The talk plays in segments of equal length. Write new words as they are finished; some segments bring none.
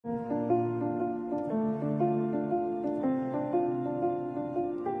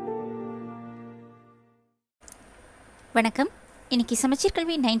வணக்கம். இன்னைக்கு சமச்சீர்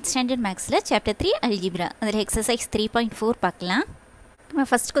கல்வி 9th ஸ்டாண்டர்ட் மேக்ஸில் சாப்டர் 3 அல்ஜிப்ரா அதில் எக்ஸசைஸ் 3.4 பார்க்கலாம். நம்ம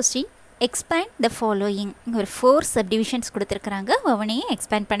first question expand the following. ஒரு 4 சப்டிவிஷன்ஸ் கொடுத்துருக்குறாங்க. ஒவ்வொன்றையும்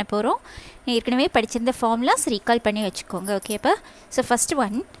எக்ஸ்பேண்ட் பண்ண போகிறோம். ஏற்கனவே படிச்சிருந்த ஃபார்முலாஸ் ரீகால் பண்ணி வச்சுக்கோங்க. ஓகேப்பா. So first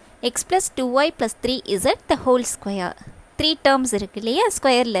one X plus 2y plus 3z the whole square. 3 terms இருக்குது இல்லையா,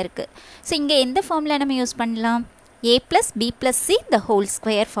 ஸ்கொயரில் இருக்குது. ஸோ இங்கே எந்த ஃபார்முலா நம்ம யூஸ் பண்ணலாம்? a plus b plus c the whole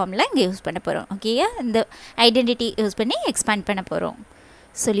square formula இங்கே யூஸ் பண்ண போகிறோம். ஓகேயா, இந்த ஐடென்டிட்டி யூஸ் பண்ணி எக்ஸ்பேண்ட் பண்ண போகிறோம்.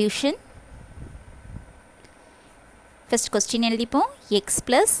 Solution first question எழுதிப்போம். x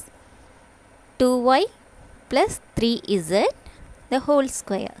plus 2y plus 3z the whole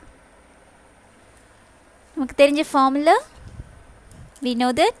square. நமக்கு தெரிஞ்ச formula, we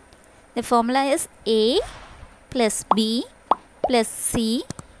know that the formula is a plus b plus c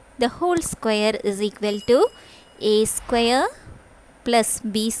the whole square is equal to a square plus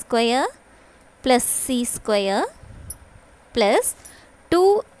b square plus c square plus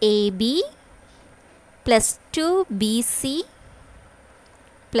 2ab plus 2bc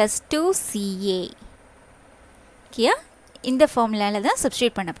plus 2ca. ஓகேயா, இந்த ஃபார்முலாவில் தான்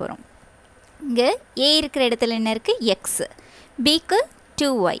substitute பண்ண போகிறோம். இங்கே a இருக்கிற இடத்துல என்ன இருக்குது? x, bக்கு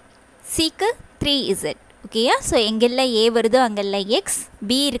 2y, cக்கு 3z. ஓகேயா, ஸோ எங்கெல்லாம் a வருதோ அங்கெல்லாம் x,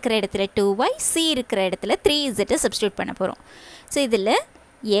 b இருக்கிற இடத்துல 2y, c இருக்கிற இடத்துல 3z சப்ஸ்டியூட் பண்ண போகிறோம். ஸோ இதில்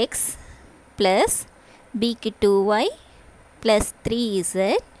x plus bக்கு 2y plus 3z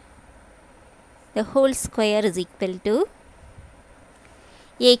the whole square is equal to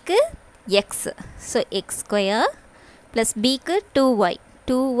aக்கு x, so x square plus bக்கு 2y,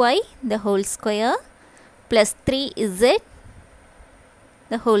 2y the whole square plus 3z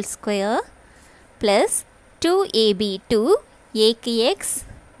the whole square plus 2ab, 2 aக்கு x,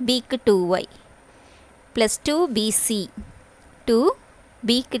 bக்கு 2y plus 2bc, 2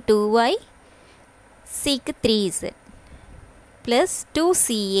 bக்கு 2y, cக்கு 3z plus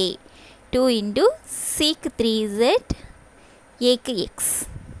 2ca, 2 into cக்கு 3z, aக்கு x.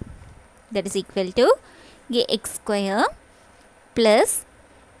 That is equal to இங்கே x square plus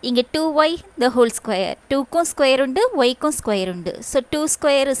இங்கே 2y the whole square, 2க்கும் square உண்டு, yக்கும் square உண்டு. So 2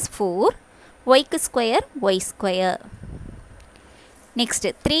 square is 4, yக்கு square y square. Next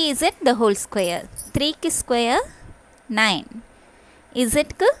 3z the whole square, 3க்கு square 9,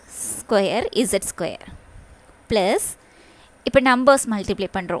 zக்கு square z square plus இப்போ numbers multiply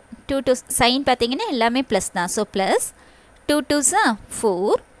பண்ணுறோம். 2 to sign பார்த்தீங்கன்னா எல்லாமே plus தான். So plus 2 2s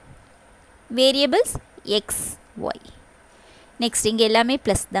 4, variables X Y. Next இங்கே எல்லாமே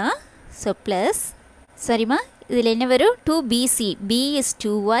plus தான். ஸோ ப்ளஸ் சாரிம்மா, இதில் என்ன வரும்? 2bc, b is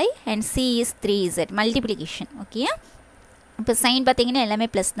 2y and c is 3z, multiplication. Okay, இப்போ சைன் பார்த்தீங்கன்னா எல்லாமே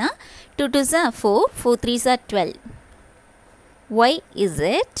ப்ளஸ் தான். 2 2s 4, 4 3s 12, y is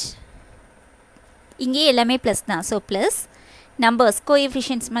it, இங்கே எல்லாமே ப்ளஸ் தான். So plus numbers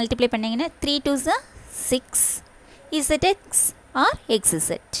coefficients multiply பண்ணிங்கன்னா 3 2s 6, is it x or x is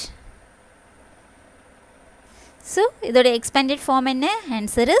it? So இதோட expanded form என்ன?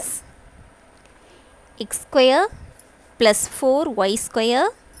 Answer is x square plus 4y square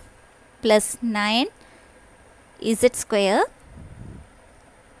plus 9z square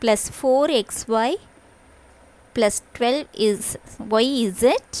plus 4xy plus 12 is yz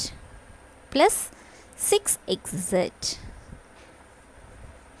plus 6xz.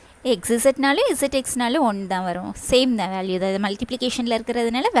 xzனாலும் zxனாலும் ஒன்று தான் வரும், same தான் value தான். இது மல்டிப்ளிகேஷனில்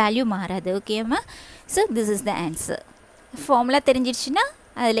இருக்கிறதுனால வேல்யூ மாறாது. ஓகேம்மா, so this is the answer. Formula தெரிஞ்சிடுச்சுன்னா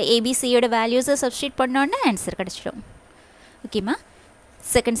அதில் ஏபிசியோட வேல்யூஸை சப்ஸ்டியூட் பண்ணோன்னா ஆன்சர் கிடச்சிடும். ஓகேம்மா.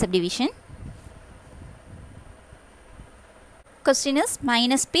 Second subdivision question is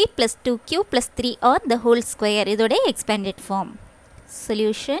minus B plus 2q plus 3r the whole square. இதோட expanded form.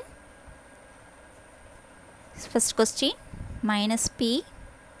 Solution first question minus B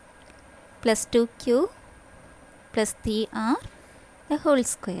plus 2q plus 3r the whole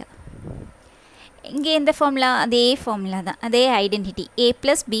square. இங்கே இந்த formula அதே formula தான், அதே identity. a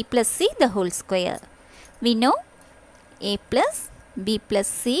plus b plus c the whole square. We know a plus b plus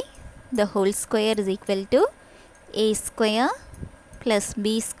c the whole square is equal to a square plus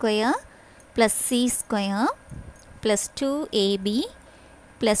b square plus c square plus 2ab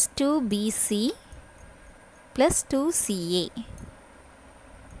plus 2bc plus 2ca.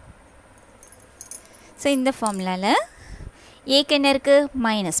 So இந்த ஃபார்முலாவில் ஏக்கு என்ன இருக்குது?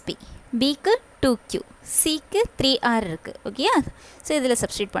 Minus B, பிக்கு 2q, cக்கு 3r இருக்குது. Okay, so இதில்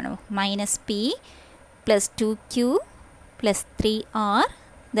substitute பண்ணுவோம். Minus B plus 2q plus 3r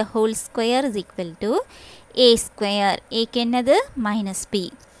the whole square is equal to a square. ஏக்கு என்னது? Minus B.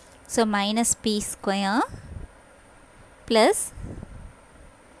 So minus B square plus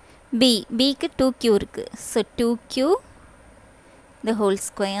B க்கு 2q இருக்கு. So 2q the whole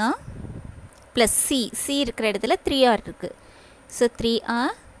square plus C இருக்கிற இடத்துல 3r இருக்கு. So 3r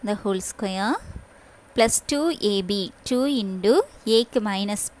the whole square plus 2ab 2 into a க்கு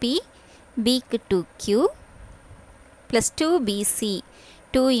minus p b க்கு 2q plus 2bc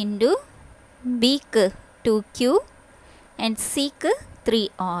 2 into b க்கு 2q and c க்கு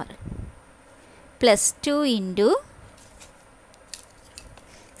 3r plus 2 into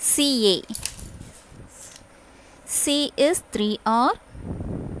CA. C is 3R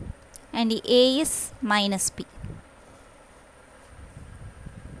and A is minus P.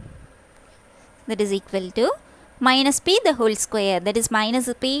 That is equal to minus P the whole square. That is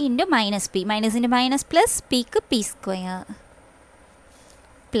minus P into minus P. Minus into minus plus P ku P square.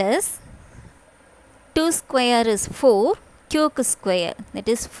 Plus 2 square is 4. Q ku square. That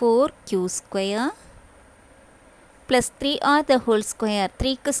is 4Q square. Plus 3r the whole square.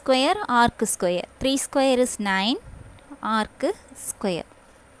 3 ku square, r ku square. 3 square is 9, r ku square.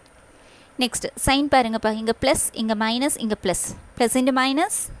 Next, sign பாருங்க பா. இங்க plus, இங்க minus, இங்க plus. Plus into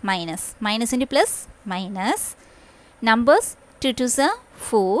minus, minus. Minus into plus, minus. Numbers 2 2s are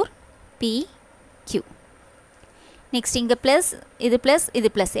 4, p, q. Next, இங்க plus, இது plus,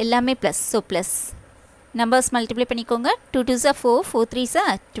 இது plus. எல்லாமே plus. So, plus. Numbers multiply பண்ணிக்கோங்க. 2 2s are 4, 4 3s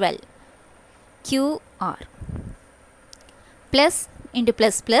are 12. q, r. Plus into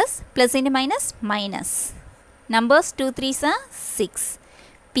plus plus, plus into minus, minus. Numbers 2 3s are 6.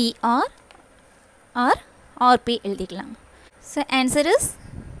 P R or P எழுதிக்கலாம். So answer is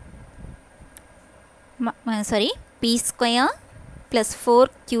P square plus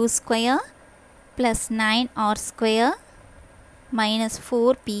 4Q square plus 9R square minus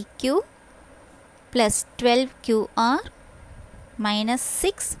 4PQ plus 12QR minus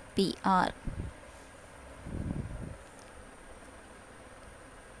 6PR.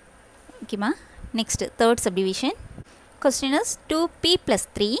 Next, third subdivision. Question is 2p plus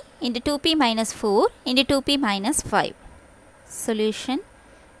 3 into 2p minus 4 into 2p minus 5. Solution.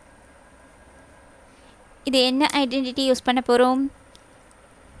 இது என்ன identity use பண்ண போறோம்?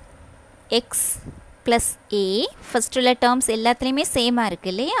 x plus a. First உள்ள terms எல்லாத்துலயுமே same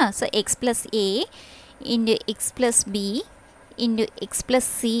இருக்கு இல்லையா? So x plus a into x plus b into x plus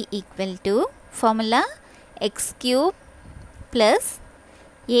c equal to formula x cube plus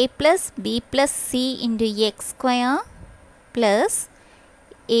a plus b plus c into x square plus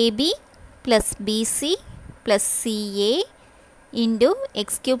ab plus bc plus ca into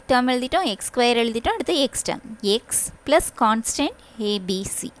x cube term எழுதிட்டோம், x square எழுதிட்டோம், அடுத்து x term x plus constant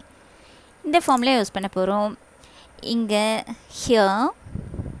abc. இந்த formula use பண்ண போகிறோம். இங்கே here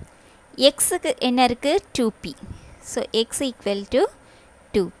xக்கு என்ன இருக்கு? 2p. So x equal to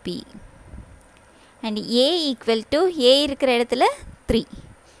 2p and a equal to a இருக்கிற இடத்துல 3.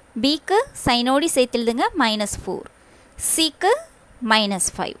 B க்கு சைனோடி சேர்த்துழுதுங்க -4. C க்கு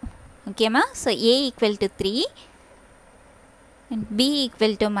 -5. ஓகேமா? So A equal to 3 and B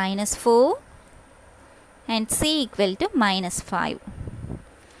equal to -4 and C equal to -5.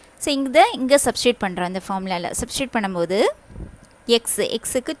 So இங்க substitute பண்ணுறோம் இந்த ஃபார்முலாவில். substitute பண்ணும்போது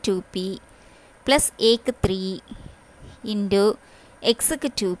xக்கு 2p plus A க்கு 3 into xக்கு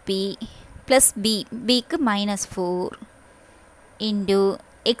 2p plus B க்கு -4 into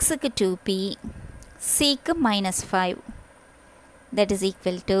x க்கு 2p, c க்கு -5. That is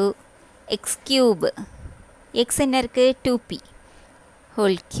equal to x cube. x என்ன இருக்கு? 2p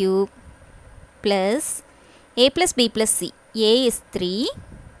whole cube plus a plus b plus c. a is 3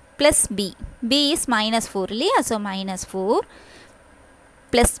 plus b is -4 இல்லையா? So -4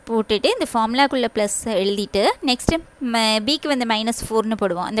 plus போட்டுட்டு இந்த ஃபார்முலாக்குள்ள plus எழுதிட்டு next பிக்கு வந்து -4ன்னு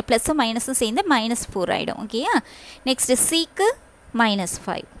போடுவோம். அந்த ப்ளஸ்ஸும் மைனஸும் சேர்ந்து -4 ஆகிடும். ஓகேயா? நெக்ஸ்ட் சிக்கு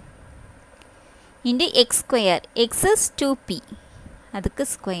 -5 into x square. x is 2p. அதுக்கு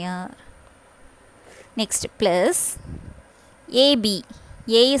square. Next plus ab.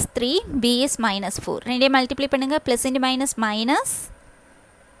 a is 3, b is -4. ரெண்டே மல்டிப்ளை பண்ணுங்க. Plus into minus minus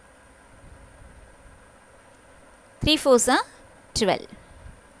 3 4s are 12.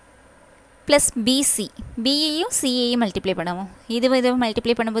 Plus PC. பியையும் சியையும் multiply பண்ணுவோம். இது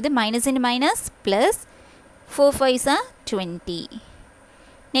மல்டிப்ளை பண்ணும்போது minus into minus plus 4 5s are 20.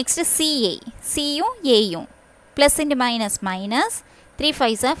 Next CA. சியும் ஏயும் plus into minus minus 3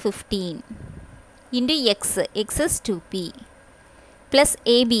 5s are 15 into x. x is 2p plus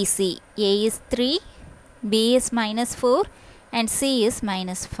abc. a is 3, b is -4 and c is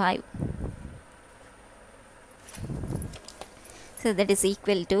 -5. So that is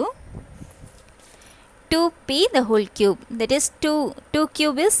equal to 2p the whole cube. That is 2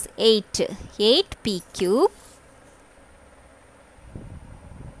 cube is 8. 8p cube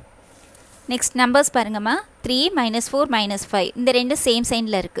next numbers பாருங்கம்மா 3 minus 4 minus 5 இந்த ரெண்டு same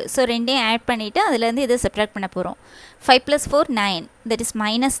சைனில் இருக்குது. So ரெண்டையும் add பண்ணிவிட்டு அதுலேருந்து இதை subtract பண்ண போகிறோம். 5 plus 4 9 that is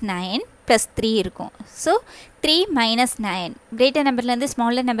minus 9 plus 3 இருக்கும். ஸோ 3 minus 9 கிரேட்டர் நம்பர்லேருந்து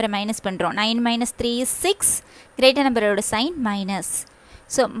ஸ்மாலர் நம்பரை மைனஸ் பண்ணுறோம். 9 minus 3 is 6. கிரேட்டர் நம்பரோட sign minus.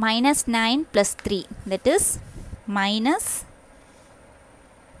 So minus 9 plus 3 that is minus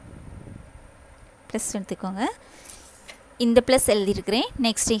plus எடுத்துக்கோங்க. இந்த ப்ளஸ் எழுதியிருக்கிறேன்.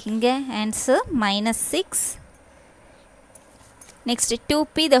 நெக்ஸ்ட் இங்கே answer -6. Next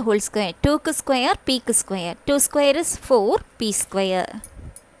 2p the whole square. 2க்கு square pக்கு square. 2 square is 4p square.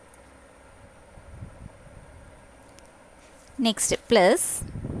 Next plus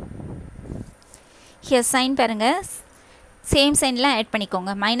here sign பாருங்க same சைன்லாம் add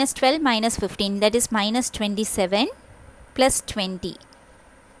பண்ணிக்கோங்க. -12 -15 that is -27 plus 20.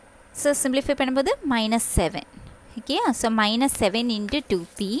 So simplify பண்ணும்போது -7. okay, so -7 into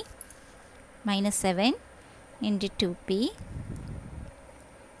 2p -7 into 2p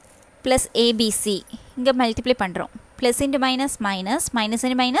plus abc இங்கே multiply பண்ணுறோம். Plus into minus minus minus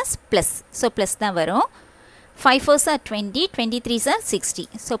into minus plus. So plus தான் வரும். 5 4s are 20, 23s are 60.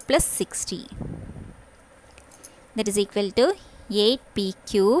 So plus 60. That is equal to 8p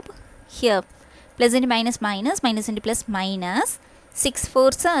cube. Here plus into minus minus minus into plus minus. 6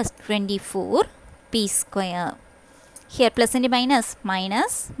 4s are 24p square. Here plus into minus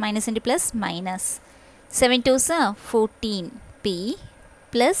minus minus into plus minus. 7 2s are 14p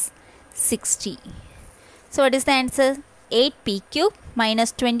plus 60. So what is the answer? 8p cube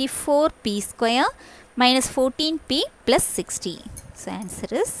minus 24p square minus 14p plus 60. So answer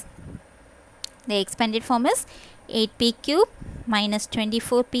is, the expanded form is 8p cube minus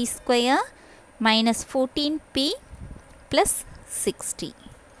 24p square minus 14p plus 60.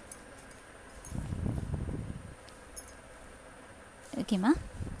 Okay ma.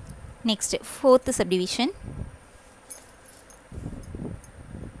 Next fourth subdivision.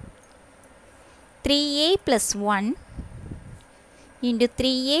 3a plus 1 into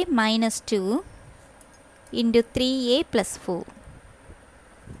 3a minus 2 into 3a plus 4.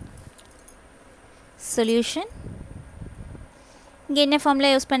 Solution. இங்கே என்ன formula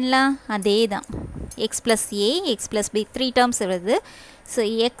use பண்ணலாம்? அதே தான். x plus a, x plus b 3 terms வருது. So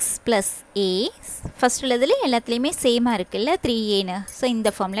x plus a first உள்ளதுல எல்லாத்துலேயுமே சேமாக இருக்குல்ல 3aன்னு. So இந்த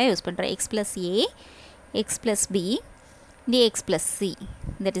ஃபார்முலா யூஸ் பண்ணுறோம். x plus a, x plus b dx plus c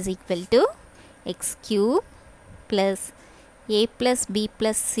that is equal to x cube plus a plus b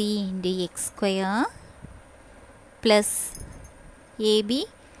plus c into x square plus ab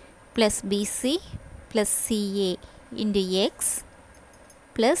plus bc plus ca into x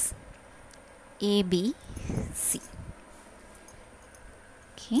plus abc.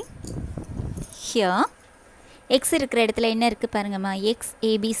 Okay, here x இருக்கிற இடத்துல என்ன இருக்கு பாருங்கம்மா. x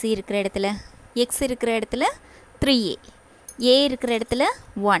abc இருக்கிற இடத்துல x இருக்கிற இடத்துல 3a, a இருக்கிற இடத்துல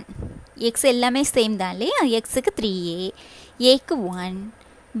 1. x எல்லாமே சேம் தான் இல்லையா? xக்கு 3a, aக்கு 1,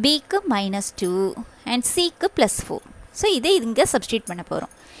 bக்கு -2 and cக்கு +4. ஸோ இதை இங்கே சப்ஸ்டியூட் பண்ண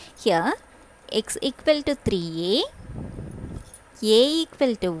போகிறோம். here x equal to 3a, a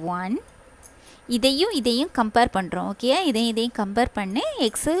equal to 1. இதையும் கம்பேர் பண்ணுறோம். ஓகே, இதையும் கம்பேர் பண்ணி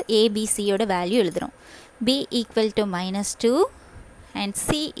x abcயோட வேல்யூ எழுதுகிறோம். b equal to -2 and c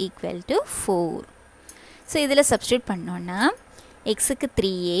equal to 4. So இதில் சப்ஸ்டியூட் பண்ணோன்னா xக்கு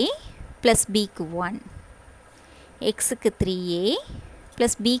 3a plus bக்கு 1, xக்கு 3a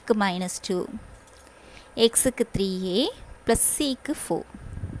plus bக்கு -2, xக்கு 3a plus cக்கு 4.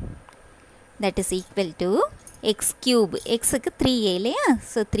 that is equal to x cube. xக்கு 3a இல்லையா?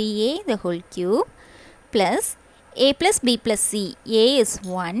 So 3a the whole cube plus a plus b plus c. a is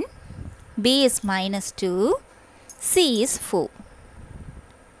 1, b is -2, c is 4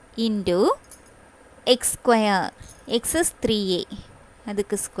 into x square. x is 3a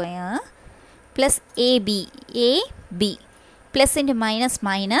அதுக்கு square plus ab, ab plus into minus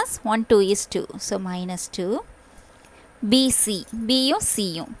minus 1 2 is 2. So -2 bc, bயும்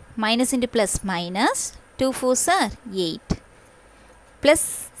cயும் minus into plus minus 2 4s are 8 plus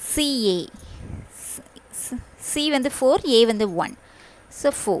ca, c வந்து 4, a வந்து 1.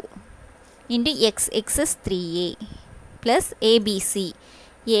 So 4 into x, x is 3a plus abc.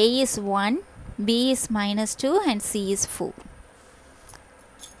 a is 1, b is -2 and c is 4.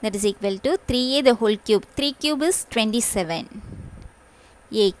 That is equal to 3a the whole cube. 3 cube is 27.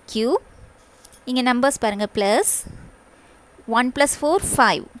 a cube. இங்கே numbers பாருங்க plus 1 plus 4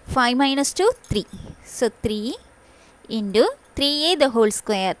 5. 5 minus 2 3. So 3 into 3a the whole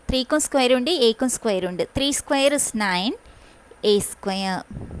square. 3க்கும் square உண்டு, aக்கும் square உண்டு. 3 square is 9. a square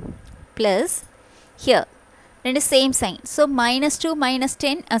plus here ரெண்டு same sign. So -2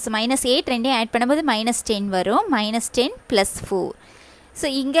 -10 so -8 ரெண்டையும் add பண்ணும்போது -10 வரும். -10 + 4. So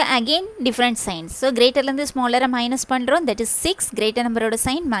இங்கே again different science. So கிரேட்டர்லேருந்து ஸ்மாலரை minus பண்ணுறோம். That is 6. கிரேட்டர் நம்பரோட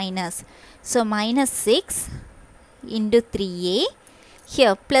sign minus. So -6 × 3a.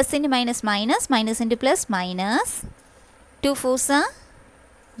 Here plus into minus minus, minus into plus minus. 2 4s are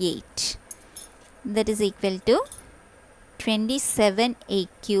 8. That is equal to 27a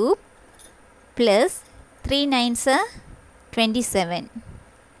cube plus 3 9s are 27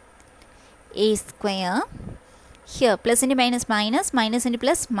 a square. Here plus into minus minus, minus into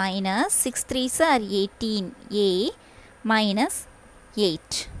plus minus. 6 3s are 18a minus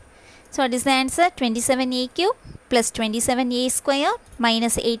 8. So what is the answer? 27a cube plus 27a square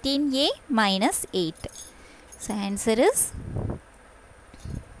minus 18a minus 8. So answer is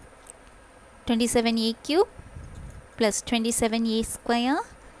 27a cube plus 27a square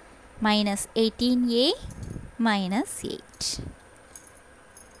minus 18a minus 8.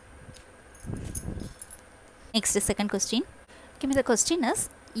 Next, second question. Okay, the question is,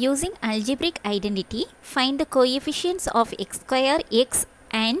 using algebraic identity, find the coefficients of x square, x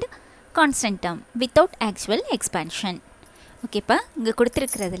and constant term without actual expansion. ஓகேப்பா, இங்கே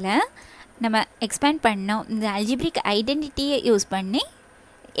கொடுத்துருக்கிறதுல நம்ம expand பண்ணோம். இந்த algebraic ஐடென்டிட்டியை use பண்ணி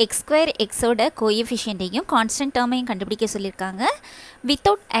X square எக்ஸோட கோஎஃபிஷியண்ட்டையும் constant டேர்மையும் கண்டுபிடிக்க சொல்லியிருக்காங்க.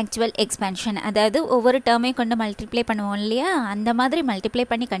 Without actual expansion, அதாவது ஒவ்வொரு டேர்மையும் கொண்டு மல்டிப்ளை பண்ணுவோம் இல்லையா, அந்த மாதிரி மல்டிப்ளை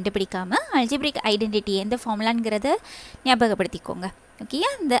பண்ணி கண்டுபிடிக்காமல் அல்ஜிப்ரிக் ஐடென்டிட்டி எந்த ஃபார்முலாங்கிறத ஞாபகப்படுத்திக்கோங்க. ஓகேயா,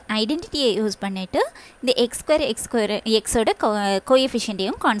 இந்த ஐடென்டிட்டியை யூஸ் பண்ணிவிட்டு இந்த எக்ஸ் ஸ்கொயர் எக்ஸோட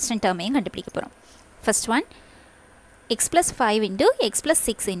கோஎஃபிஷியண்ட்டையும் கான்ஸ்டன்ட் டேர்மையும் கண்டுபிடிக்க போகிறோம். First one, x plus 5 into x plus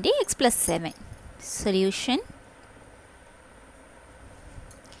 6 into x plus 7. Solution,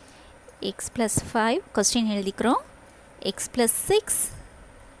 x plus 5, question எழுதிக்கிறோம், x plus 6,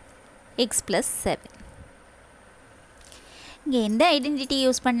 x plus 7. இங்கே எந்த ஐடென்டிட்டி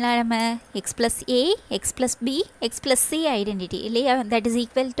யூஸ் பண்ணலாம் நம்ம? x plus a, x plus b, x plus c identity இல்லையா? that is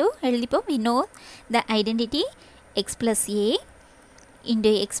equal to எழுதிப்போம். we know the identity x plus a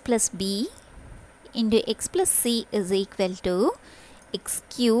into x plus b into x plus c is equal to x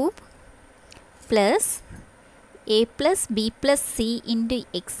cube plus a plus b plus c into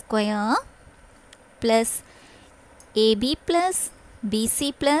x square plus ab plus bc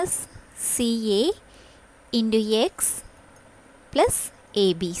plus ca into x plus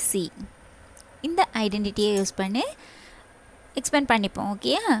abc. இந்த ஐடென்டிட்டியை use பண்ணி expand பண்ணிப்போம்.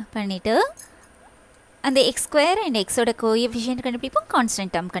 ஓகேயா, பண்ணிவிட்டு அந்த X square and எக்ஸோட coefficient கண்டுபிடிப்போம்,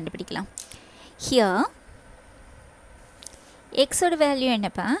 constant term கண்டுபிடிக்கலாம். Here x oda value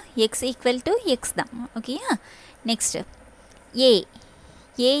என்னப்பா? x equal to x தான். ஓகேயா, next a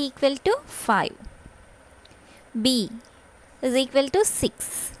equal to 5, b is equal to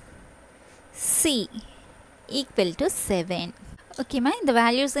 6, c equal to 7. ஓகேம்மா, இந்த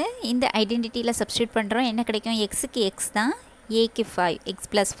வேல்யூஸை இந்த ஐடென்டிட்டியில் சப்ஸ்டியூட் பண்ணுறோம். என்ன கிடைக்கும்? எக்ஸுக்கு எக்ஸ் தான், ஏக்கு 5,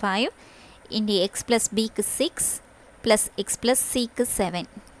 X plus 5 into X plus பிக்கு 6 ப்ளஸ் எக்ஸ் ப்ளஸ் சிக்கு 7.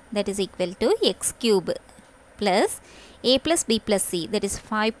 that is equal to x cube plus a plus b plus c, that is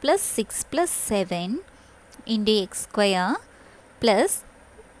 5 plus 6 plus 7 into x square plus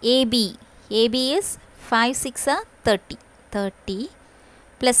ab is 5 6 are 30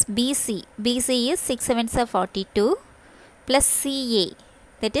 plus bc is 6 7s are 42 plus ca,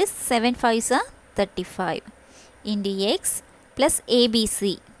 that is 7 5s are 35 into x plus abc,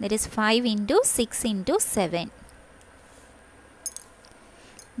 that is 5 into 6 into 7.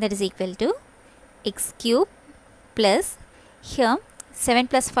 That is equal to x cube plus here 7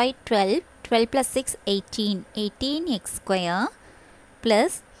 plus 5 12, 12 plus 6 18 x square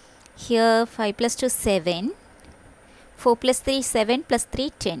plus here 5 plus 2 7, 4 plus 3 7 plus 3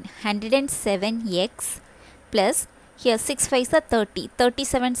 10, 107x plus here 6 5s are 30,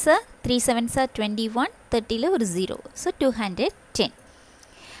 37s are 3 7s are 21, 30 ஒரு 0, so 210.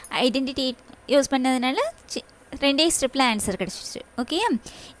 Identity use பண்ணதுனால ரெண்டே ஸ்டெப்பில் answer கிடச்சிச்சு. Okay,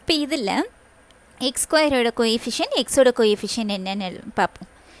 இப்போ இதில் X ஸ்கொயரோட coefficient எக்ஸோட coefficient என்னென்னு பார்ப்போம்.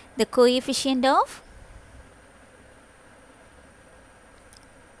 த coefficient of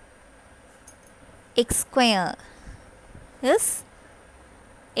X square is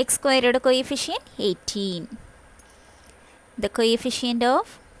X ஸ்கொயரோட coefficient 18. The coefficient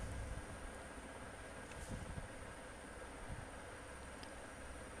of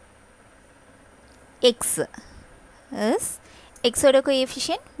x is x oda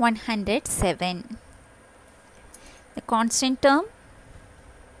coefficient 107. The constant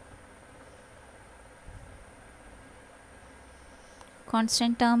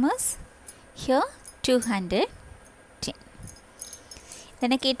term is here 210.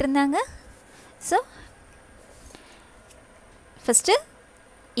 Then கேட்டிருந்தாங்க, so ஃபஸ்ட்டு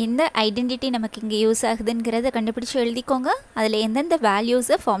இந்த ஐடென்டிட்டி நமக்கு இங்கே யூஸ் ஆகுதுங்கிறத கண்டுபிடிச்சி எழுதிக்கோங்க. அதில் எந்தெந்த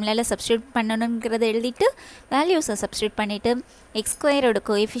வேல்யூஸை ஃபார்முலாவில் சப்ஸ்டியூட் பண்ணணுங்கிறத எழுதிட்டு வேல்யூஸை சப்ஸ்டியூட் பண்ணிவிட்டு எக்ஸ் ஸ்கொயரோட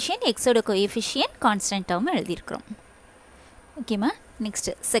கோஎஃபிஷியன்ட் எக்ஸோட கோஎஃபிஷியன்ட் கான்ஸ்டன்ட் டேர்ம் எழுதியிருக்கிறோம். ஓகேம்மா.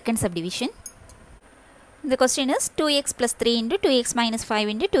 Next second subdivision. The question is 2x plus 3 into 2x minus 5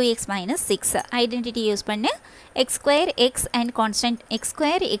 into 2x minus 6. Identity use பண்ணு x square x and constant x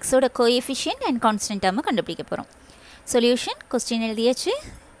square x ஓட coefficient and constant term கண்டுபிடிக்க போகிறோம். Solution question எழுதியாச்சு.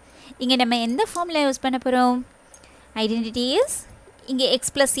 இங்கே நம்ம எந்த formula use பண்ண போகிறோம்? Identity is இங்கே x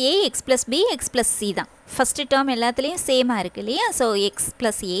plus a x plus b x plus c தான். ஃபஸ்ட்டு டேர்ம் எல்லாத்துலேயும் சேமாக இருக்குது இல்லையா? So x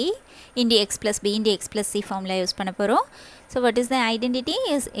plus a into x plus b into x plus c formula use பண்ண போகிறோம். So what is the identity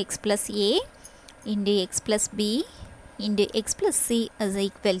is x plus a into x plus b into x plus c is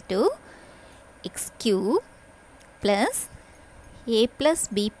equal to x cube plus a plus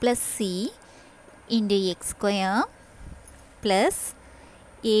b plus c into x square plus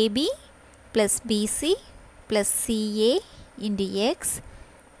ab plus bc plus ca into x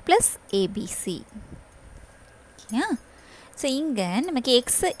plus abc. Yeah. So இங்கே நமக்கு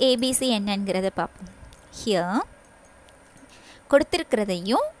x abc என்னங்கிறத பார்ப்போம். Here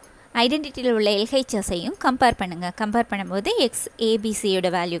கொடுத்திருக்கிறதையும் ஐடென்டிட்டியில் உள்ள எல்ஹெச்எஸையும் compare பண்ணுங்கள். Compare பண்ணும்போது X ஏபிசியோட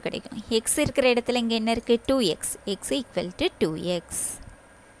value கிடைக்கும். X இருக்கிற இடத்துல இங்கே என்ன இருக்குது? 2x. X equal to 2x.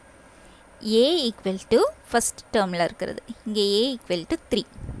 A equal to first டேர்மில் இருக்கிறது. இங்கே ஏ equal to 3.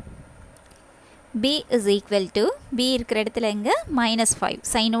 B is equal to be இருக்கிற இடத்துல இங்கே -5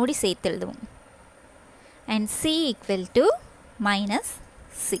 சைனோடி சேர்த்து எழுதுவோம். And C equal to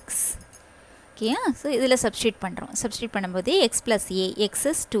 -6. Okay. So இதில் சப்ஸ்டியூட் பண்ணுறோம். சப்ஸ்டியூட் பண்ணும்போது X plus A X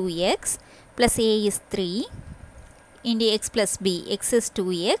is 2x plus A is 3 into X plus B X is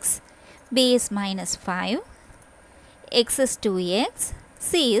 2x B is -5 X is 2x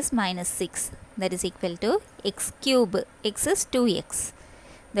c is -6. That is equal to x cube. X is 2x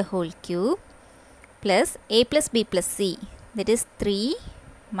the whole cube plus a plus b plus c, that is 3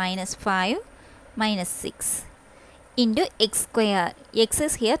 minus 5 minus 6 into x square. X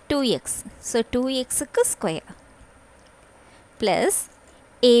is here 2x, so 2x square plus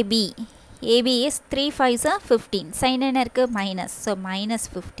ab. ab is 3 5s are 15, sign என்ன இருக்கு minus, so minus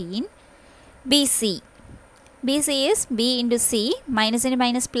 15. bc, bc is b into c, minus into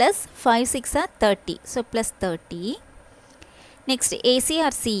minus plus 5 6 are 30, so plus 30. next ac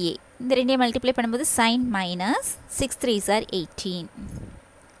or ca, இந்த ரெண்டையும் multiply பண்ணும்போது sin minus 6 3s are 18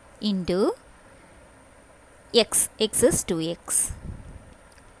 into x, x is 2x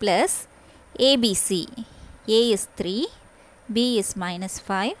plus abc, a is 3, b is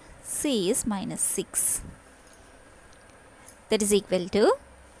 -5, c is -6, that is equal to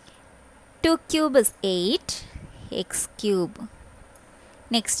 2 cube is 8, x cube.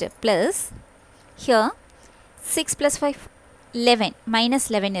 Next plus here 6 plus 5 11, minus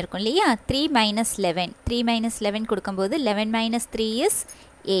 11 இருக்கும் இல்லையா? 3 minus 11, 3 minus 11 கொடுக்கும்போது 11 minus 3 is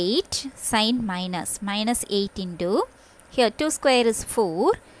 8, sign minus, minus 8 into, here 2 square is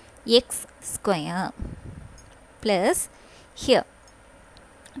 4, x square plus here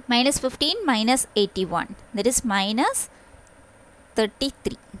minus 15 minus 81, that is minus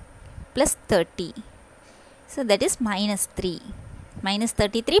 33 plus 30, so that is minus 3, minus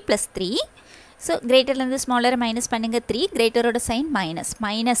 33 plus 3, so greater than the smaller minus பண்ணுங்க 3, greater ஓட sign minus,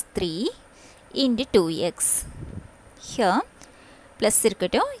 minus 3 into 2x. here plus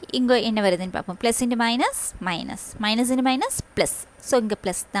இருக்கட்டும், இங்கே என்ன வருதுன்னு பார்ப்போம். plus into minus, minus, minus into minus, plus, so இங்கே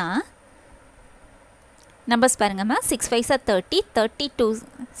plus தான். numbers பாருங்கம்மா, 6 5s are 30, 32,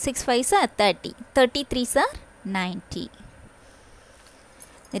 6 5s are 30, 33s are 90,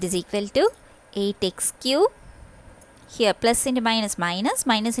 that is equal to 8x cube. Here plus into minus minus,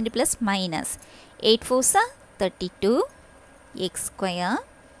 minus into plus minus, 8 4s are 32, x square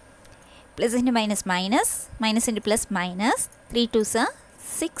plus into minus minus, minus into plus minus, 3 2s are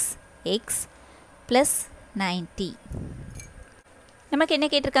 6x plus 90. நமக்கு என்ன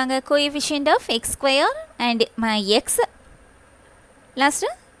கேட்டிருக்காங்க? coefficient of x square and x last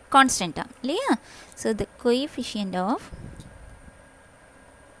constant term இல்லையா? so the coefficient of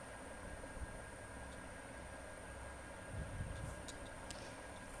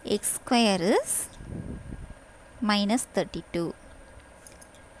x square is minus 32.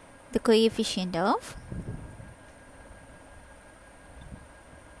 The coefficient of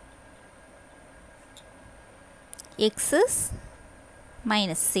x is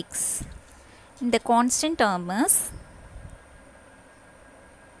minus 6. And the constant term is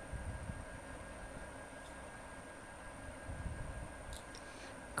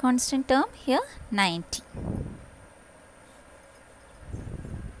constant term here 90.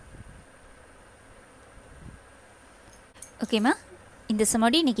 ஓகேம்மா, இந்த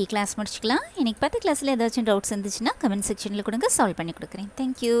சமோடி இன்றைக்கி class முடிச்சுக்கலாம். இன்றைக்கி 10 கிளாஸில் ஏதாச்சும் doubts இருந்துச்சுன்னா comment செக்ஷனில் கொடுங்க, சால்வ் பண்ணி கொடுக்குறேன்.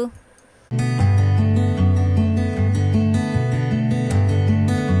 தேங்க்யூ.